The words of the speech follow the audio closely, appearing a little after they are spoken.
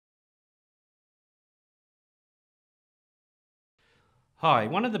Hi,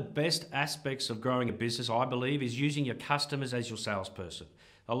 one of the best aspects of growing a business, I believe, is using your customers as your salesperson.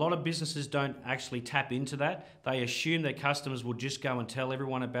 A lot of businesses don't actually tap into that. They assume their customers will just go and tell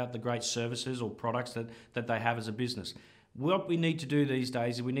everyone about the great services or products that they have as a business. What we need to do these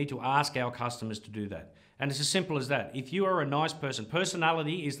days is we need to ask our customers to do that. And it's as simple as that. If you are a nice person,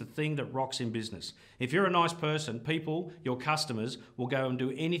 personality is the thing that rocks in business. If you're a nice person, people, your customers, will go and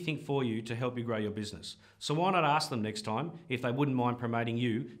do anything for you to help you grow your business. So why not ask them next time if they wouldn't mind promoting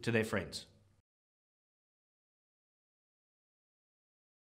you to their friends?